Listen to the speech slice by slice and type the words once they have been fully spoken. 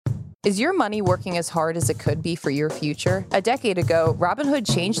Is your money working as hard as it could be for your future? A decade ago, Robinhood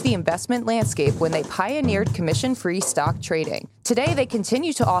changed the investment landscape when they pioneered commission-free stock trading. Today, they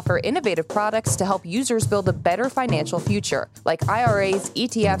continue to offer innovative products to help users build a better financial future, like IRAs,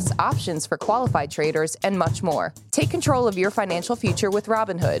 ETFs, options for qualified traders, and much more. Take control of your financial future with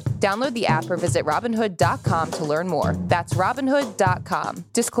Robinhood. Download the app or visit Robinhood.com to learn more. That's Robinhood.com.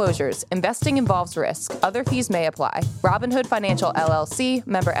 Disclosures. Investing involves risk. Other fees may apply. Robinhood Financial LLC,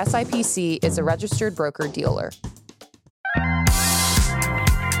 member SIPC, is a registered broker-dealer.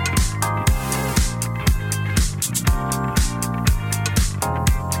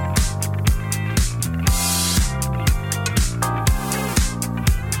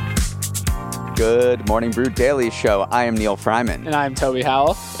 Good Morning Brew Daily Show. I am Neil Fryman. And I'm Toby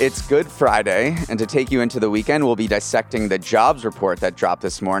Howell. It's Good Friday, and to take you into the weekend, we'll be dissecting the jobs report that dropped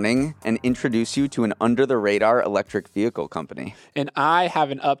this morning and introduce you to an under-the-radar electric vehicle company. And I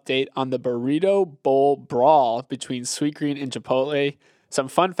have an update on the Burrito Bowl brawl between Sweetgreen and Chipotle, some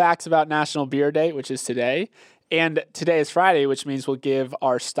fun facts about National Beer Day, which is today, and today is Friday, which means we'll give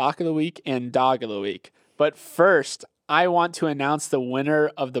our Stock of the Week and Dog of the Week. But first, I want to announce the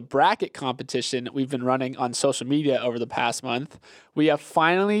winner of the bracket competition we've been running on social media over the past month. We have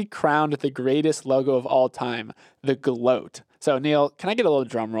finally crowned the greatest logo of all time, the Gloat. So, Neil, can I get a little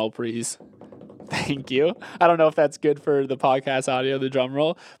drum roll, please? Thank you. I don't know if that's good for the podcast audio, the drum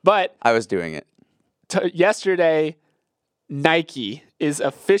roll, but I was doing it. Yesterday, Nike is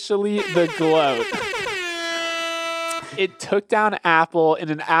officially the Gloat. It took down Apple in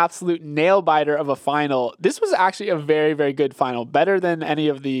an absolute nail-biter of a final. This was actually a very, very good final, better than any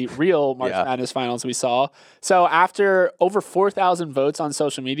of the real March Madness finals we saw. So after over 4,000 votes on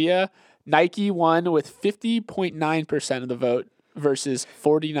social media, Nike won with 50.9% of the vote versus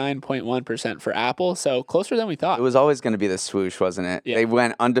 49.1% for Apple. So closer than we thought. It was always going to be the swoosh, wasn't it? Yeah. They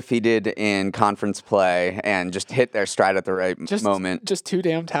went undefeated in conference play and just hit their stride at the right moment. Just too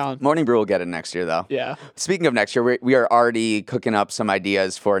damn talented. Morning Brew will get it next year, though. Yeah. Speaking of next year, we are already cooking up some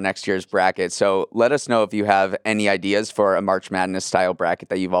ideas for next year's bracket. So let us know if you have any ideas for a March Madness style bracket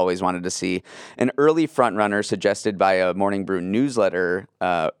that you've always wanted to see. An early frontrunner suggested by a Morning Brew newsletter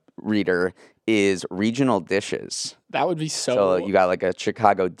reader is regional dishes. That would be so you got like a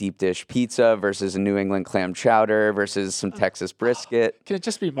Chicago deep dish pizza versus a New England clam chowder versus some Texas brisket. Can it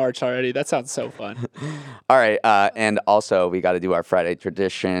just be March already? That sounds so fun. All right. And also, we got to do our Friday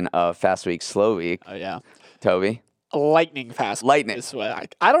tradition of Fast Week, Slow Week. Oh, yeah. Toby? Lightning fast. Lightning. This way.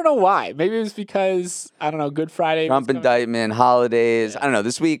 I don't know why. Maybe it was because, I don't know, Good Friday. Trump indictment, holidays. Yeah. I don't know.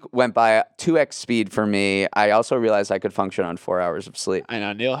 This week went by 2x speed for me. I also realized I could function on 4 hours of sleep. I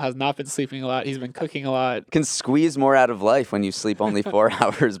know. Neil has not been sleeping a lot. He's been cooking a lot. Can squeeze more out of life when you sleep only 4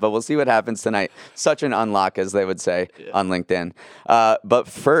 hours, but we'll see what happens tonight. Such an unlock, as they would say on LinkedIn. But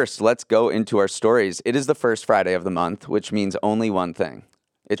first, let's go into our stories. It is the first Friday of the month, which means only one thing.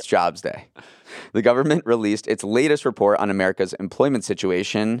 It's Jobs Day. The government released its latest report on America's employment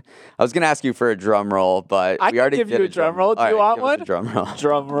situation. I was going to ask you for a drum roll, but we already did. I can give you a drum roll. Do you want one? Drum roll.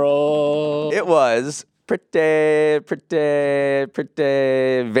 Drum roll. It was pretty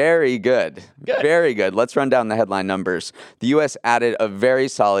very good. Very good. Let's run down the headline numbers. The U.S. added a very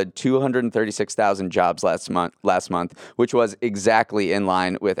solid 236,000 jobs last month, which was exactly in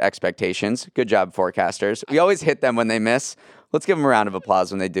line with expectations. Good job, forecasters. We always hit them when they miss. Let's give them a round of applause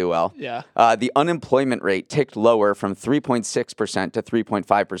when they do well. Yeah. The unemployment rate ticked lower from 3.6% to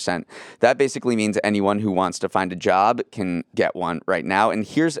 3.5%. That basically means anyone who wants to find a job can get one right now. And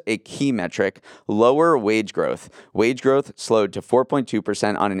here's a key metric: lower wage growth. Wage growth slowed to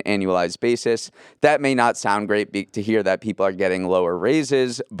 4.2% on an annualized basis. That may not sound great to hear that people are getting lower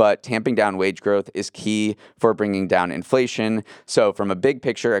raises, but tamping down wage growth is key for bringing down inflation. So from a big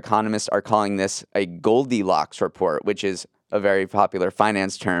picture, economists are calling this a Goldilocks report, which is a very popular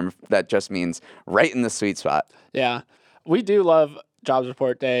finance term that just means right in the sweet spot. Yeah. We do love Jobs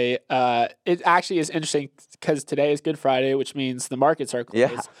Report Day. It actually is interesting because today is Good Friday, which means the markets are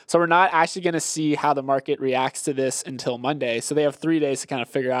closed. Yeah. So we're not actually going to see how the market reacts to this until Monday. So they have 3 days to kind of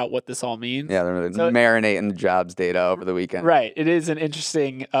figure out what this all means. Yeah, they're marinating the jobs data over the weekend. Right. It is an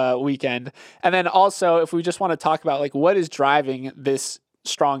interesting weekend. And then also, if we just want to talk about like what is driving this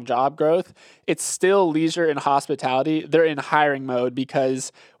strong job growth, it's still leisure and hospitality. They're in hiring mode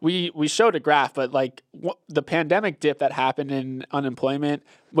because we showed a graph, but like the pandemic dip that happened in unemployment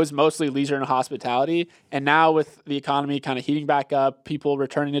was mostly leisure and hospitality. And now with the economy kind of heating back up, people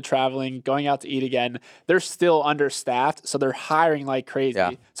returning to traveling, going out to eat again, they're still understaffed. So they're hiring like crazy.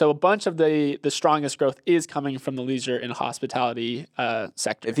 Yeah. So a bunch of the strongest growth is coming from the leisure and hospitality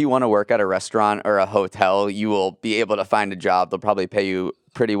sector. If you want to work at a restaurant or a hotel, you will be able to find a job. They'll probably pay you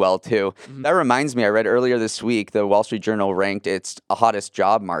pretty well too. That reminds me, I read earlier this week, the Wall Street Journal ranked its hottest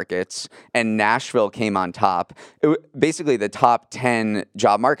job markets, and Nashville came on top. Basically, the top 10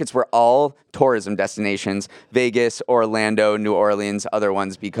 job markets were all tourism destinations: Vegas, Orlando, New Orleans, other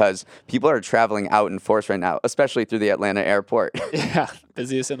ones, because people are traveling out in force right now, especially through the Atlanta airport. Yeah,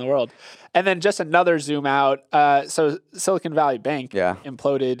 busiest in the world. And then just another zoom out. So Silicon Valley Bank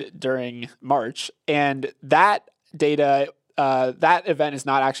imploded during March, and that data, that event is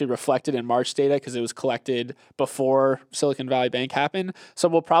not actually reflected in March data because it was collected before Silicon Valley Bank happened. So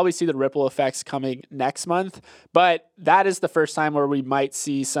we'll probably see the ripple effects coming next month. But that is the first time where we might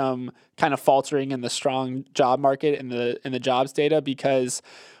see some kind of faltering in the strong job market in the jobs data, because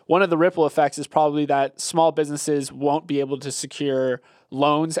one of the ripple effects is probably that small businesses won't be able to secure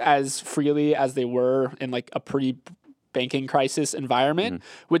loans as freely as they were in like a pre-banking crisis environment,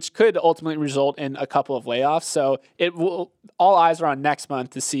 which could ultimately result in a couple of layoffs. So all eyes are on next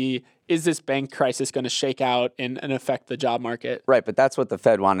month to see, is this bank crisis going to shake out and affect the job market? Right, but that's what the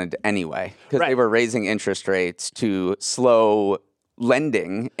Fed wanted anyway, because they were raising interest rates to slow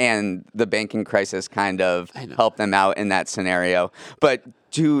lending, and the banking crisis kind of helped them out in that scenario. But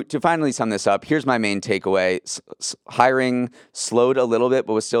to finally sum this up, here's my main takeaway. Hiring slowed a little bit,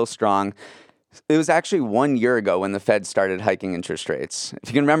 but was still strong. It was actually 1 year ago when the Fed started hiking interest rates. If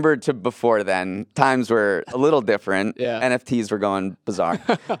you can remember to before then, times were a little different. NFTs were going bizarre.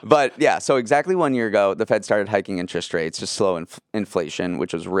 But yeah, so exactly 1 year ago, the Fed started hiking interest rates to slow inflation,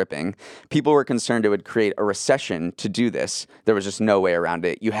 which was ripping. People were concerned it would create a recession to do this. There was just no way around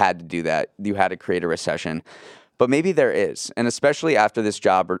it. You had to do that. You had to create a recession. But maybe there is, and especially after this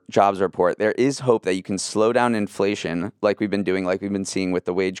jobs report, there is hope that you can slow down inflation like we've been seeing with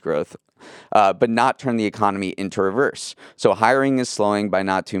the wage growth, but not turn the economy into reverse. So hiring is slowing by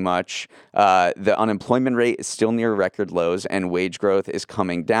not too much. The unemployment rate is still near record lows, and wage growth is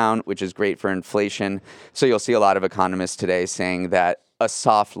coming down, which is great for inflation. So you'll see a lot of economists today saying that a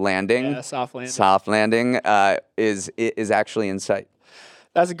soft landing is actually in sight.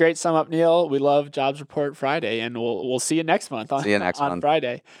 That's a great sum up, Neil. We love Jobs Report Friday, and we'll see you next month on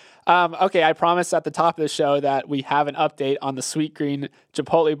Friday. Okay, I promised at the top of the show that we have an update on the Sweetgreen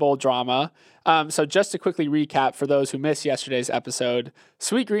Chipotle Bowl drama. So just to quickly recap for those who missed yesterday's episode,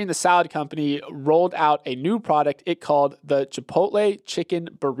 Sweetgreen, the salad company, rolled out a new product it called the Chipotle Chicken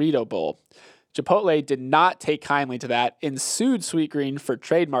Burrito Bowl. Chipotle did not take kindly to that and sued Sweetgreen for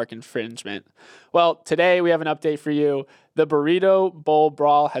trademark infringement. Well, today we have an update for you. The Burrito Bowl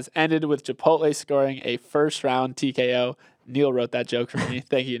brawl has ended with Chipotle scoring a first-round TKO. Neil wrote that joke for me.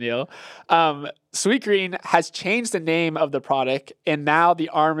 Thank you, Neil. Sweetgreen has changed the name of the product, and now the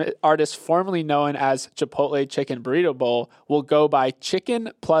artist formerly known as Chipotle Chicken Burrito Bowl will go by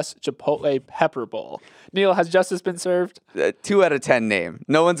Chicken plus Chipotle Pepper Bowl. Neil, has justice been served? 2 out of 10 name.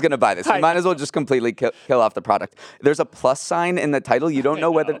 No one's going to buy this. You might as well just completely kill off the product. There's a plus sign in the title. You don't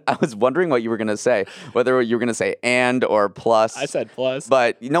know whether... I was wondering what you were going to say, whether you were going to say and or plus. I said plus.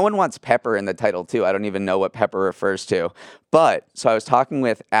 But no one wants pepper in the title, too. I don't even know what pepper refers to. But, so I was talking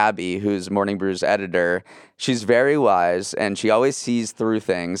with Abby, who's Morning Brew's editor. She's very wise, and she always sees through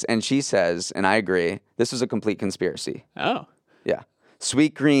things. And she says, and I agree, this was a complete conspiracy. Oh. Yeah.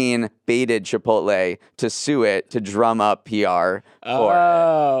 Sweetgreen baited Chipotle to sue it to drum up PR for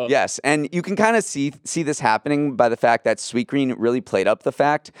it. Yes, and you can kind of see this happening by the fact that Sweetgreen really played up the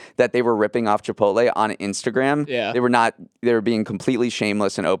fact that they were ripping off Chipotle on Instagram. Yeah. They were being completely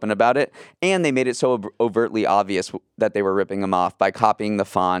shameless and open about it, and they made it so overtly obvious that they were ripping them off by copying the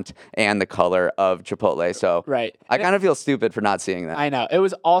font and the color of Chipotle. So I kind of feel stupid for not seeing that. I know. It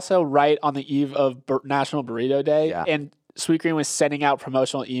was also right on the eve of National Burrito Day, and Sweetgreen was sending out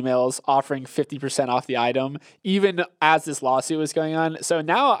promotional emails offering 50% off the item, even as this lawsuit was going on. So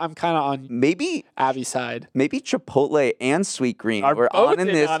now I'm kind of on Abby's side. Maybe Chipotle and Sweetgreen were on in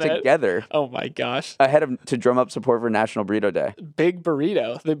this together. Oh my gosh! To drum up support for National Burrito Day. Big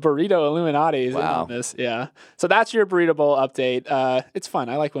burrito, the burrito Illuminati is in on this. Yeah. So that's your burrito bowl update. It's fun.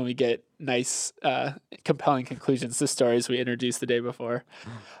 I like when we get nice, compelling conclusions to stories we introduced the day before.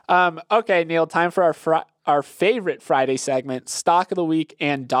 Okay, Neil, time for our favorite Friday segment, Stock of the Week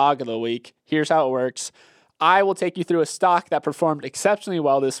and Dog of the Week. Here's how it works. I will take you through a stock that performed exceptionally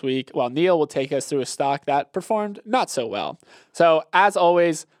well this week, while Neil will take us through a stock that performed not so well. So, as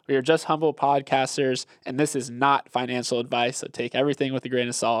always, we are just humble podcasters, and this is not financial advice, so take everything with a grain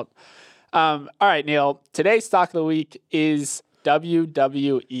of salt. All right, Neil, today's Stock of the Week is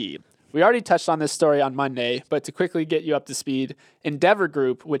WWE. We already touched on this story on Monday, but to quickly get you up to speed, Endeavor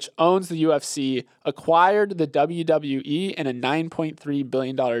Group, which owns the UFC, acquired the WWE in a $9.3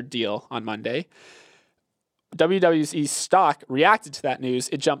 billion deal on Monday. WWE stock reacted to that news.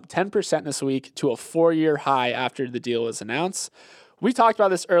 It jumped 10% this week to a 4-year high after the deal was announced. We talked about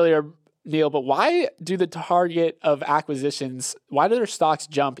this earlier, Neil, but why do the target of acquisitions, why do their stocks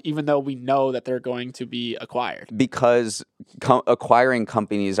jump even though we know that they're going to be acquired? Because acquiring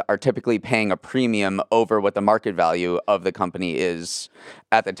companies are typically paying a premium over what the market value of the company is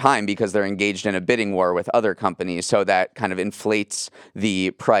at the time because they're engaged in a bidding war with other companies. So that kind of inflates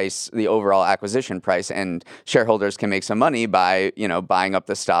the price, the overall acquisition price, and shareholders can make some money by, buying up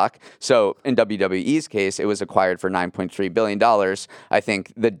the stock. So in WWE's case, it was acquired for $9.3 billion. I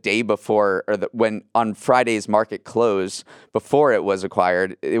think the day before, when on Friday's market close, before it was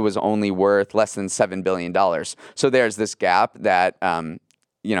acquired, it was only worth less than $7 billion. So there's this gap that,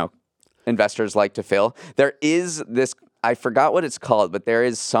 investors like to fill. There is this, I forgot what it's called, but there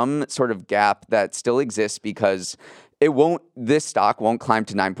is some sort of gap that still exists because this stock won't climb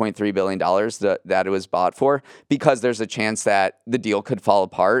to $9.3 billion that it was bought for because there's a chance that the deal could fall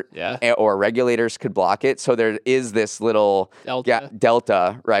apart or regulators could block it. So there is this little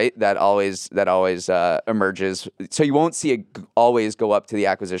delta, right, that always emerges. So you won't see it always go up to the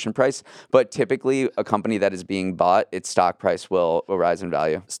acquisition price, but typically a company that is being bought, its stock price will rise in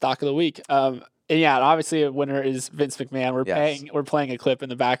value. Stock of the week. And yeah, obviously a winner is Vince McMahon. We're playing a clip in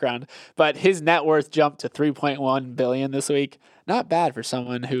the background, but his net worth jumped to $3.1 billion this week. Not bad for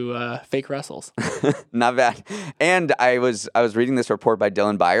someone who fake wrestles. Not bad. And I was reading this report by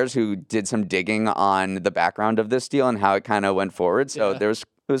Dylan Byers, who did some digging on the background of this deal and how it kind of went forward. So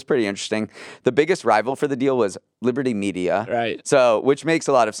it was pretty interesting. The biggest rival for the deal was Liberty Media. Right. So, which makes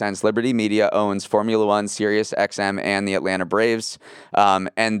a lot of sense. Liberty Media owns Formula One, Sirius XM, and the Atlanta Braves.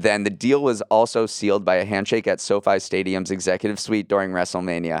 And then the deal was also sealed by a handshake at SoFi Stadium's executive suite during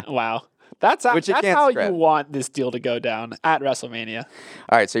WrestleMania. Wow. That's how you want this deal to go down at WrestleMania.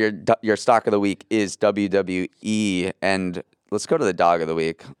 All right, so your stock of the week is WWE, and let's go to the dog of the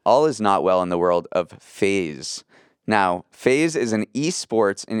week. All is not well in the world of FaZe. Now, FaZe is an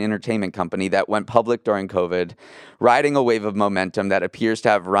esports and entertainment company that went public during COVID, riding a wave of momentum that appears to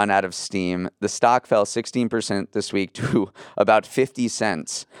have run out of steam. The stock fell 16% this week to about 50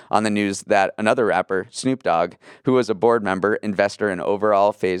 cents on the news that another rapper, Snoop Dogg, who was a board member, investor, and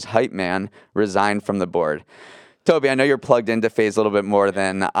overall FaZe hype man, resigned from the board. Toby, I know you're plugged into FaZe a little bit more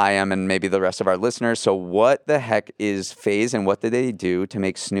than I am and maybe the rest of our listeners. So what the heck is FaZe and what did they do to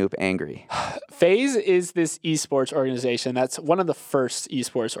make Snoop angry? FaZe is this esports organization. That's one of the first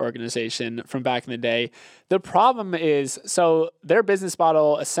esports organization from back in the day. The problem is, so their business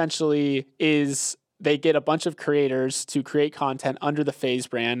model essentially is they get a bunch of creators to create content under the FaZe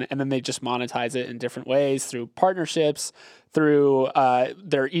brand, and then they just monetize it in different ways through partnerships, through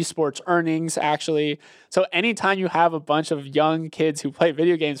their esports earnings, actually. So anytime you have a bunch of young kids who play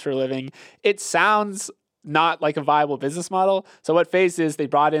video games for a living, it sounds not like a viable business model. So what FaZe is, they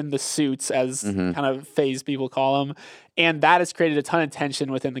brought in the suits, as kind of FaZe people call them, and that has created a ton of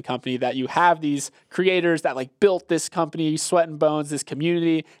tension within the company, that you have these creators that like built this company, sweat and bones, this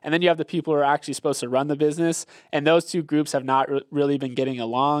community, and then you have the people who are actually supposed to run the business, and those two groups have not really been getting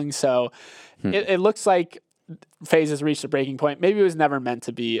along. So it looks like FaZe has reached a breaking point. Maybe it was never meant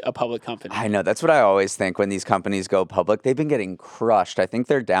to be a public company. I know. That's what I always think when these companies go public. They've been getting crushed. I think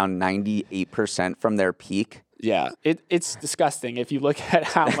they're down 98% from their peak. Yeah, it's disgusting if you look at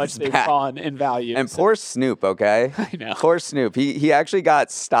how much they've fallen in value. And poor Snoop, okay? I know. Poor Snoop. He actually got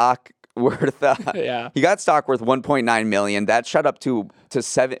stock worth he got stock worth 1.9 million. That shot up to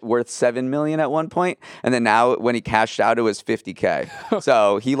worth 7 million at one point, and then now when he cashed out, it was 50K.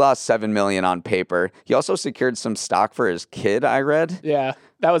 So he lost 7 million on paper. He also secured some stock for his kid, I read. Yeah,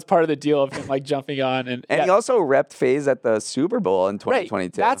 that was part of the deal of him like jumping on, and he also repped FaZe at the Super Bowl in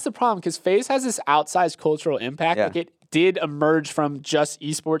 2022. Right. That's the problem, because FaZe has this outsized cultural impact. Like it did emerge from just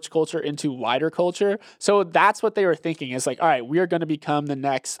esports culture into wider culture. So that's what they were thinking, is like, all right, we are going to become the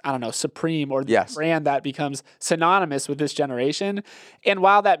next, I don't know, Supreme, or the brand that becomes synonymous with this generation. And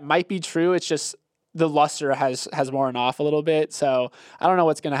while that might be true, it's just the luster has worn off a little bit. So I don't know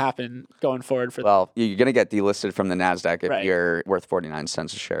what's going to happen going forward. Well, you're going to get delisted from the NASDAQ if you're worth 49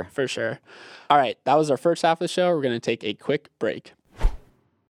 cents a share. For sure. All right, that was our first half of the show. We're going to take a quick break.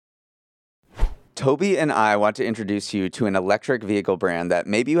 Toby and I want to introduce you to an electric vehicle brand that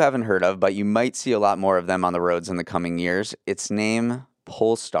maybe you haven't heard of, but you might see a lot more of them on the roads in the coming years. Its name,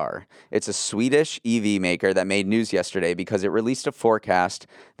 Polestar. It's a Swedish EV maker that made news yesterday because it released a forecast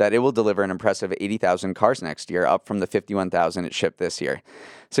that it will deliver an impressive 80,000 cars next year, up from the 51,000 it shipped this year.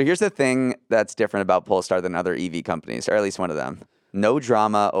 So here's the thing that's different about Polestar than other EV companies, or at least one of them. No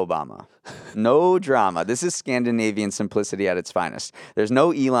drama, Obama. No drama. This is Scandinavian simplicity at its finest. There's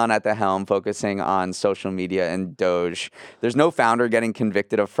no Elon at the helm focusing on social media and Doge. There's no founder getting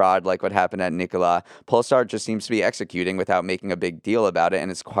convicted of fraud like what happened at Nikola. Polestar just seems to be executing without making a big deal about it,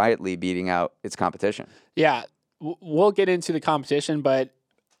 and it's quietly beating out its competition. Yeah, we'll get into the competition, but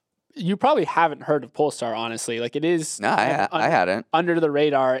you probably haven't heard of Polestar, honestly. Like, it is No, I hadn't. under the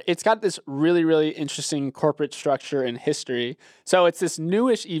radar. It's got this really, really interesting corporate structure and history. So it's this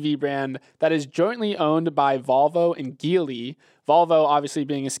newish EV brand that is jointly owned by Volvo and Geely. Volvo obviously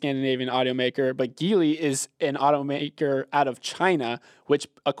being a Scandinavian automaker, but Geely is an automaker out of China, which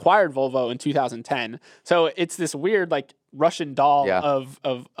acquired Volvo in 2010. So it's this weird, like, Russian doll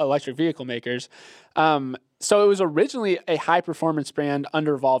of electric vehicle makers. So it was originally a high-performance brand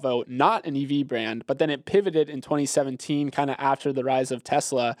under Volvo, not an EV brand, but then it pivoted in 2017, kind of after the rise of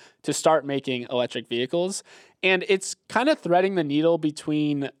Tesla, to start making electric vehicles. And it's kind of threading the needle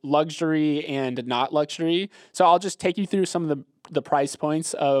between luxury and not luxury. So I'll just take you through some of the price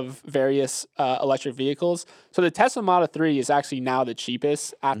points of various electric vehicles. So the Tesla Model 3 is actually now the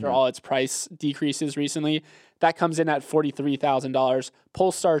cheapest after all its price decreases recently. That comes in at $43,000.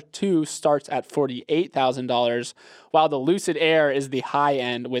 Polestar 2 starts at $48,000, while the Lucid Air is the high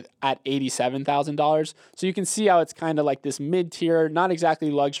end at $87,000. So you can see how it's kind of like this mid-tier, not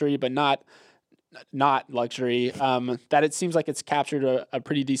exactly luxury, but not luxury, that it seems like it's captured a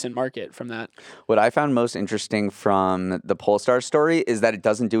pretty decent market from that. What I found most interesting from the Polestar story is that it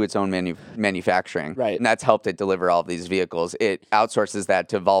doesn't do its own manufacturing. Right. And that's helped it deliver all of these vehicles. It outsources that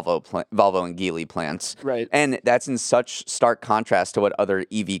to Volvo and Geely plants. Right. And that's in such stark contrast to what other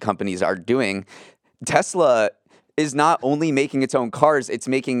EV companies are doing. Tesla is not only making its own cars, it's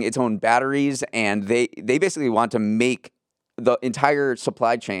making its own batteries, and they basically want to make the entire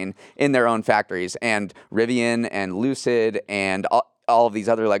supply chain in their own factories. And Rivian and Lucid and all of these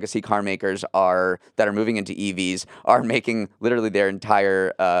other legacy car makers that are moving into EVs are making literally their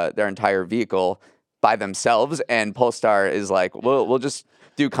entire vehicle by themselves. And Polestar is like, we'll just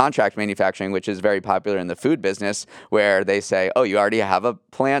do contract manufacturing, which is very popular in the food business, where they say, oh, you already have a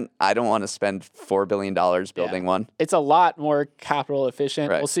plant? I don't want to spend $4 billion building one. It's a lot more capital efficient.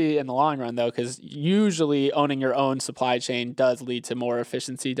 Right. We'll see in the long run, though, because usually owning your own supply chain does lead to more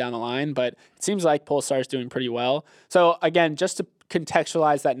efficiency down the line, but it seems like Polestar is doing pretty well. So again, just to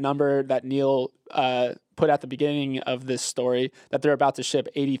contextualize that number that Neil put at the beginning of this story, that they're about to ship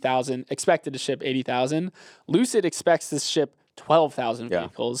 80,000, expected to ship 80,000. Lucid expects to ship 12,000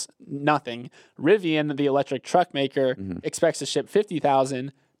 vehicles, nothing. Rivian, the electric truck maker, expects to ship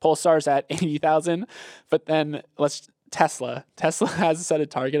 50,000. Polestar's at 80,000. But then Tesla has set a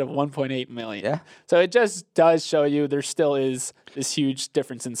target of 1.8 million. Yeah. So it just does show you there still is this huge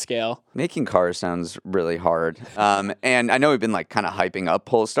difference in scale. Making cars sounds really hard. And I know we've been like kind of hyping up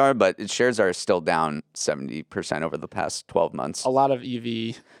Polestar, but its shares are still down 70% over the past 12 months. A lot of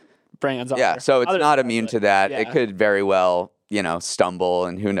EV brands. Yeah, so it's not immune to that. Yeah. It could very well, stumble,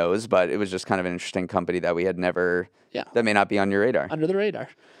 and who knows, but it was just kind of an interesting company that we had never, that may not be on your radar. Under the radar.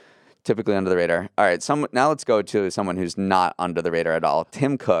 Typically under the radar. All right, now let's go to someone who's not under the radar at all.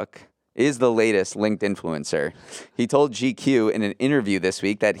 Tim Cook is the latest linked influencer. He told GQ in an interview this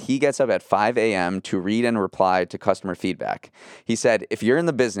week that he gets up at 5 a.m. to read and reply to customer feedback. He said, if you're in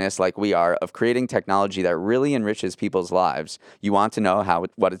the business like we are of creating technology that really enriches people's lives, you want to know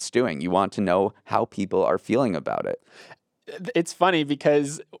what it's doing. You want to know how people are feeling about it. It's funny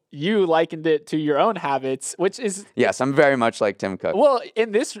because you likened it to your own habits, which is... Yes, I'm very much like Tim Cook. Well,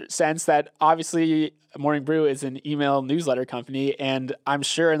 in this sense that obviously Morning Brew is an email newsletter company, and I'm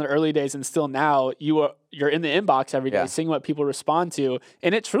sure in the early days and still now, you're in the inbox every day seeing what people respond to,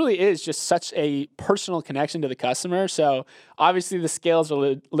 and it truly is just such a personal connection to the customer. So obviously the scales are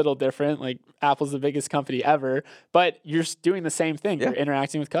a little different, like Apple's the biggest company ever, but you're doing the same thing. You're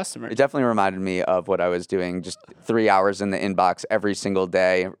interacting with customers. It definitely reminded me of what I was doing, just 3 hours in the inbox every single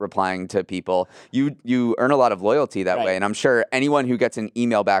day, replying to people. You earn a lot of loyalty that way, and I'm sure anyone who gets an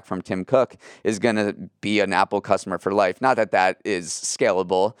email back from Tim Cook is going to be an Apple customer for life. Not that is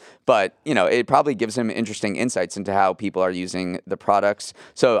scalable, but it probably gives him interesting insights into how people are using the products.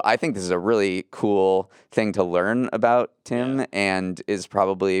 So I think this is a really cool thing to learn about Tim, and is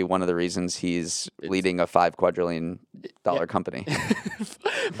probably one of the reasons he's leading a $5 quadrillion company.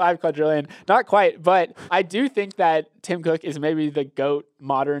 5 quadrillion, not quite, but I do think that Tim Cook is maybe the GOAT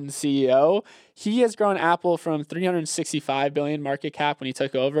modern CEO. He has grown Apple from $365 billion market cap when he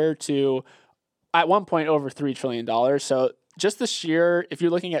took over to at one point over $3 trillion. So just if you're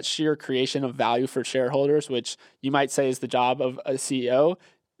looking at sheer creation of value for shareholders, which you might say is the job of a CEO,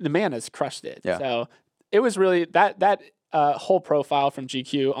 the man has crushed it. Yeah. So it was really that whole profile from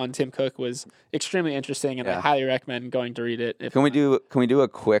GQ on Tim Cook was extremely interesting, and I highly recommend going to read it. Can we do a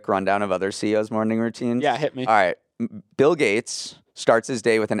quick rundown of other CEOs' morning routines? Yeah, hit me. All right. Bill Gates starts his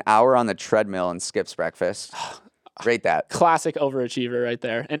day with an hour on the treadmill and skips breakfast. Rate that. Classic overachiever right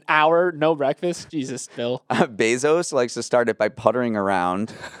there. An hour, no breakfast? Jesus, Bill. Bezos likes to start it by puttering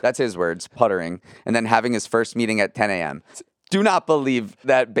around. That's his words, puttering. And then having his first meeting at 10 a.m. Do not believe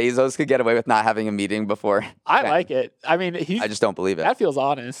that Bezos could get away with not having a meeting before. I like it. I mean, I just don't believe it. That feels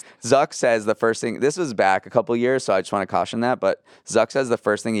honest. Zuck says the first thing, this was back a couple years, so I just want to caution that, but Zuck says the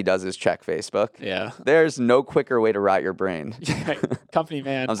first thing he does is check Facebook. Yeah. There's no quicker way to rot your brain. Company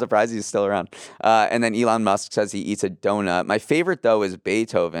man. I'm surprised he's still around. And then Elon Musk says he eats a donut. My favorite, though, is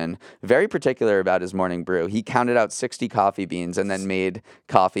Beethoven. Very particular about his morning brew. He counted out 60 coffee beans and then made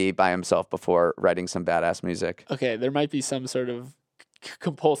coffee by himself before writing some badass music. Okay, there might be some sort of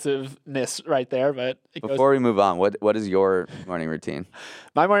compulsiveness right there, but before we move on, what is your morning routine?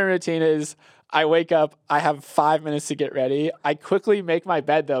 My morning routine is I wake up, I have 5 minutes to get ready. I quickly make my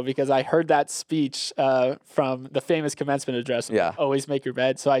bed, though, because I heard that speech from the famous commencement address. Yeah. Always make your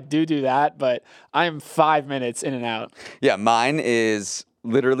bed. So I do that, but I'm 5 minutes in and out. Yeah, mine is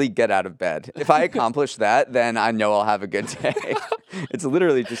literally get out of bed. If I accomplish that, then I know I'll have a good day. It's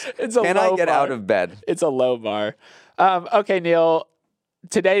literally just, can I get out of bed? It's a low bar. Okay, Neil.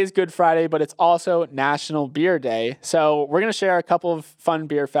 Today is Good Friday, but it's also National Beer Day. So we're going to share a couple of fun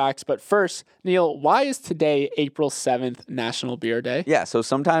beer facts. But first, Neil, why is today April 7th National Beer Day? Yeah, so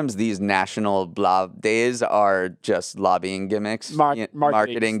sometimes these national blah days are just lobbying gimmicks,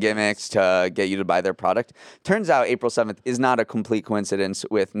 marketing gimmicks to get you to buy their product. Turns out April 7th is not a complete coincidence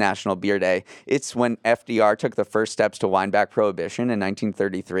with National Beer Day. It's when FDR took the first steps to wind back prohibition in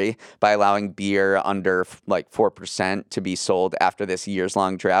 1933 by allowing beer under like 4% to be sold after this year's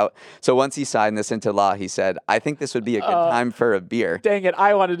long drought. So once he signed this into law, he said, I think this would be a good time for a beer. Dang it,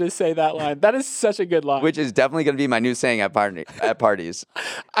 I wanted to say that line. That is such a good line. Which is definitely going to be my new saying at parties.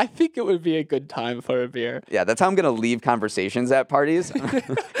 I think it would be a good time for a beer. Yeah, that's how I'm going to leave conversations at parties.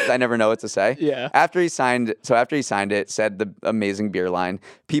 I never know what to say. Yeah. After he signed it, said the amazing beer line,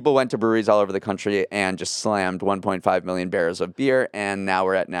 people went to breweries all over the country and just slammed 1.5 million barrels of beer, and now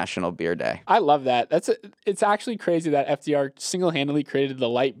we're at National Beer Day. I love that. It's actually crazy that FDR single-handedly created the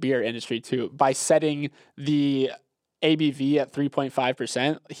light beer industry too by setting the ABV at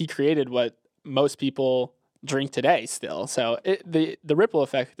 3.5%. He created what most people drink today still. So the ripple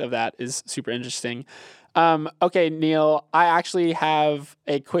effect of that is super interesting. Okay, Neil, I actually have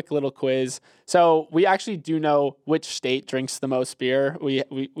a quick little quiz. So we actually do know which state drinks the most beer.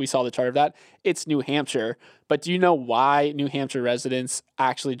 We saw the chart of that. It's New Hampshire. But do you know why New Hampshire residents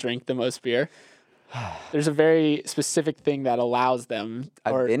actually drink the most beer? There's a very specific thing that allows them.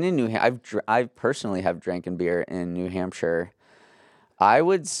 I've been in New Hampshire. I personally have drinking beer in New Hampshire. I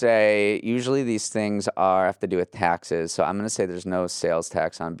would say usually these things have to do with taxes. So I'm going to say there's no sales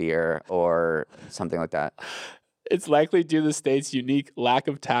tax on beer or something like that. It's likely due to the state's unique lack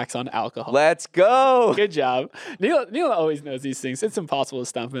of tax on alcohol. Let's go. Good job. Neil always knows these things. It's impossible to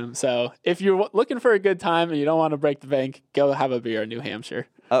stump him. So if you're looking for a good time and you don't want to break the bank, go have a beer in New Hampshire.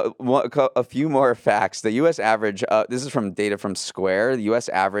 A few more facts. The U.S. average, this is from data from Square, the U.S.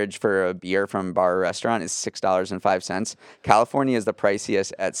 average for a beer from bar or restaurant is $6.05. California is the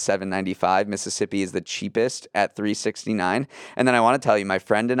priciest at $7.95. Mississippi is the cheapest at $3.69. And then I want to tell you, my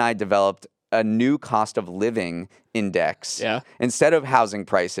friend and I developed a new cost of living index. Yeah. Instead of housing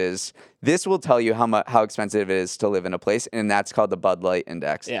prices, this will tell you how expensive it is to live in a place, and that's called the Bud Light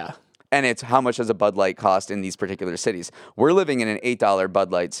Index. Yeah. And it's how much does a Bud Light cost in these particular cities. We're living in an $8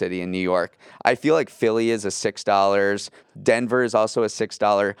 Bud Light city in New York. I feel like Philly is a $6. Denver is also a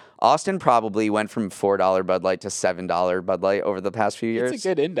 $6. Austin probably went from $4 Bud Light to $7 Bud Light over the past few years. It's a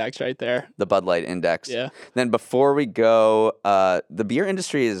good index right there. The Bud Light Index. Yeah. Then before we go, the beer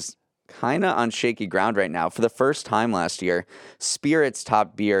industry is kind of on shaky ground right now. For the first time last year, spirits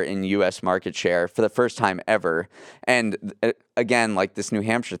topped beer in U.S. market share for the first time ever. And again, like this New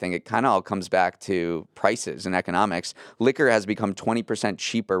Hampshire thing, it kind of all comes back to prices and economics. Liquor has become 20%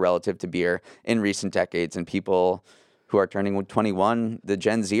 cheaper relative to beer in recent decades, and people who are turning 21, the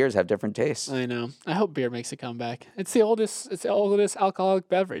Gen Zers, have different tastes. I know. I hope beer makes a comeback. It's the oldest alcoholic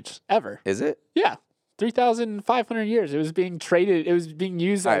beverage ever. Is it? Yeah. 3,500 years. It was being traded. It was being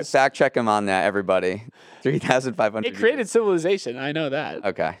used All right, as... fact check him on that, everybody. 3,500 It created civilization. I know that.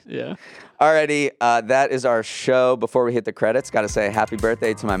 Okay. Yeah. Alrighty, that is our show. Before we hit the credits, got to say happy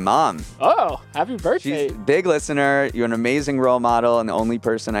birthday to my mom. Oh, happy birthday. She's a big listener. You're an amazing role model and the only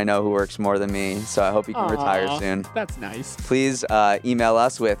person I know who works more than me. So I hope you can retire soon. That's nice. Please email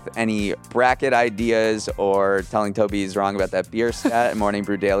us with any bracket ideas or telling Toby he's wrong about that beer stat at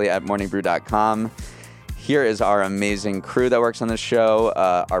morningbrew@morningbrew.com. Here is our amazing crew that works on the show.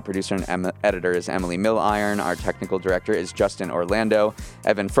 Our producer and editor is Emily Milliron. Our technical director is Justin Orlando.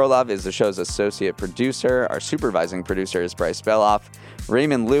 Evan Frolov is the show's associate producer. Our supervising producer is Bryce Beloff.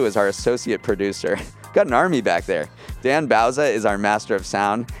 Raymond Liu is our associate producer. Got an army back there. Dan Bauza is our master of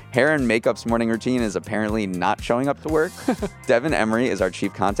sound. Heron Makeup's morning routine is apparently not showing up to work. Devin Emery is our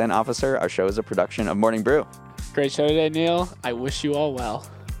chief content officer. Our show is a production of Morning Brew. Great show today, Neil. I wish you all well.